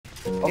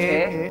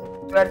Okay.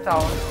 Where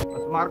sound?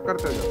 बस mark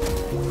करते जाओ.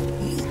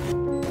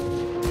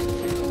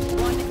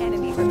 One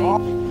enemy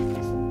remaining.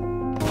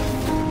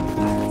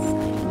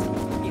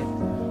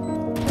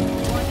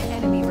 One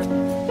enemy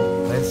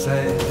remaining. They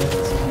say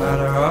it's a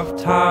matter of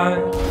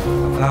time,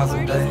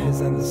 1,000 days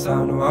and the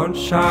sun won't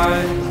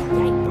shine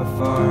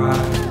before I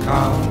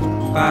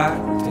come back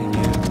to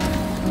you.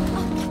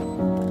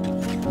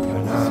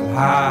 When I'm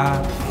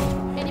happy,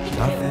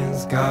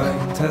 nothing's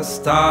going to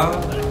stop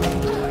me.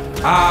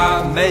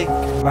 I'm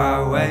making my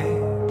way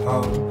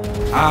home,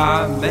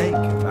 I'm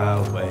making my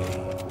way.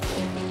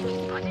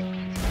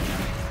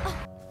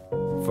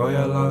 For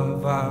your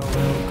love I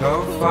will go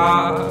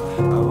far,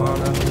 I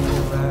wanna be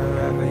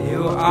wherever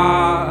you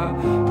are.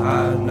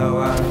 I know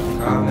I'm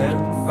coming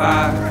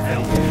back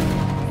for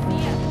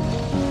you.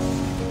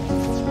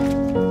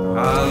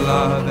 Our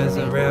love is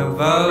a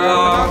river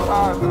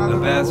long, the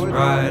best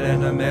ride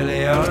in a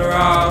million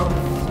wrongs.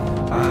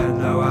 I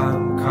know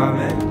I'm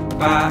coming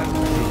back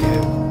to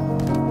you.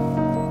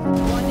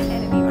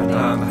 And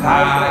I'm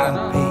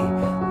happy,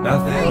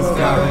 nothing's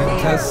going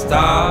to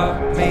stop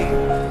me.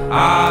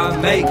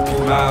 I'm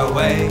making my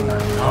way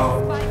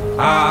home,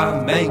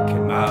 I'm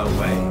making my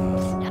way.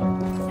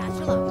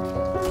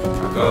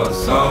 I go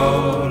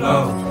solo,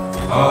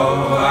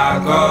 oh I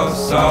go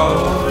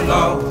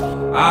solo.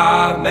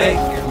 I'm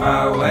making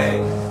my way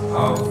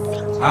home,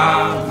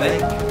 I'm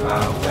making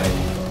my way.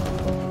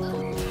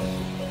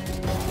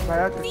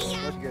 Kaya,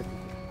 let's get it.